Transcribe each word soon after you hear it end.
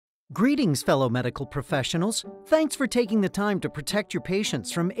Greetings, fellow medical professionals. Thanks for taking the time to protect your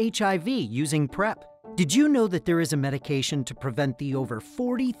patients from HIV using PrEP. Did you know that there is a medication to prevent the over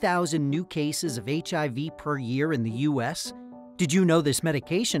 40,000 new cases of HIV per year in the US? Did you know this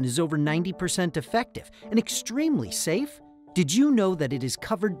medication is over 90% effective and extremely safe? Did you know that it is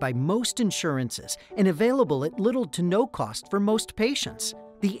covered by most insurances and available at little to no cost for most patients?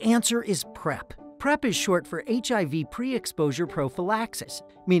 The answer is PrEP. PrEP is short for HIV Pre-Exposure Prophylaxis,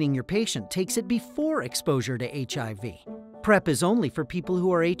 meaning your patient takes it before exposure to HIV. PrEP is only for people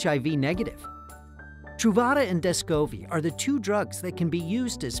who are HIV negative. Truvada and Descovy are the two drugs that can be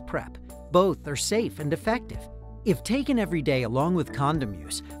used as PrEP. Both are safe and effective. If taken every day along with condom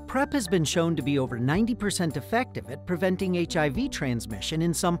use, PrEP has been shown to be over 90% effective at preventing HIV transmission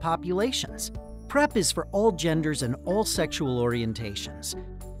in some populations. PrEP is for all genders and all sexual orientations.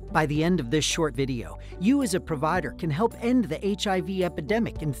 By the end of this short video, you as a provider can help end the HIV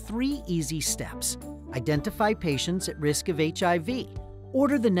epidemic in 3 easy steps. Identify patients at risk of HIV.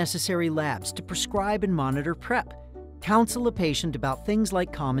 Order the necessary labs to prescribe and monitor PrEP. Counsel a patient about things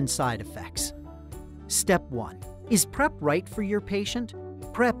like common side effects. Step 1. Is PrEP right for your patient?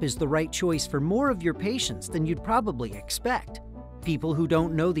 PrEP is the right choice for more of your patients than you'd probably expect. People who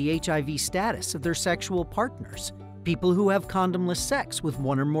don't know the HIV status of their sexual partners. People who have condomless sex with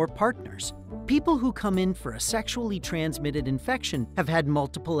one or more partners. People who come in for a sexually transmitted infection, have had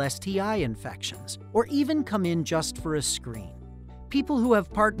multiple STI infections, or even come in just for a screen. People who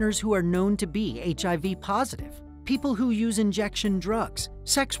have partners who are known to be HIV positive. People who use injection drugs,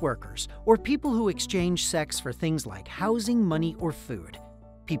 sex workers, or people who exchange sex for things like housing, money, or food.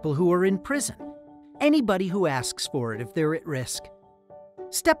 People who are in prison. Anybody who asks for it if they're at risk.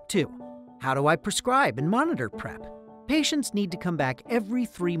 Step 2. How do I prescribe and monitor PrEP? Patients need to come back every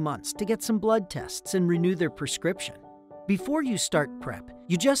 3 months to get some blood tests and renew their prescription. Before you start PrEP,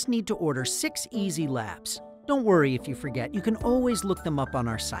 you just need to order 6 easy labs. Don't worry if you forget, you can always look them up on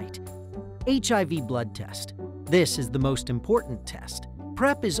our site. HIV blood test. This is the most important test.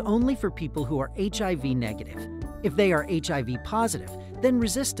 PrEP is only for people who are HIV negative. If they are HIV positive, then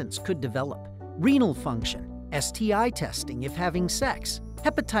resistance could develop. Renal function, STI testing if having sex,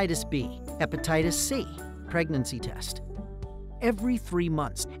 hepatitis B, hepatitis C, pregnancy test. Every 3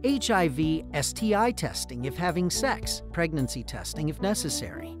 months, HIV STI testing if having sex, pregnancy testing if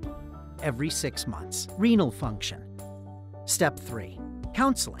necessary. Every 6 months, renal function. Step 3.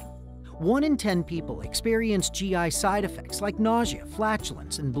 Counseling. 1 in 10 people experience GI side effects like nausea,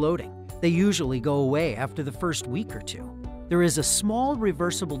 flatulence, and bloating. They usually go away after the first week or 2. There is a small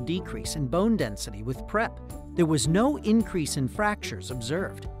reversible decrease in bone density with PrEP. There was no increase in fractures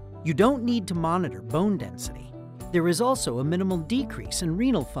observed. You don't need to monitor bone density. There is also a minimal decrease in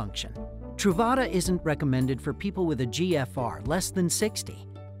renal function. Truvada isn't recommended for people with a GFR less than 60.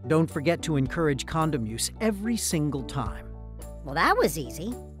 Don't forget to encourage condom use every single time. Well, that was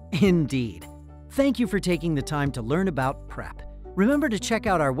easy. Indeed. Thank you for taking the time to learn about PrEP. Remember to check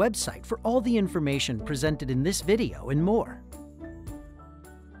out our website for all the information presented in this video and more.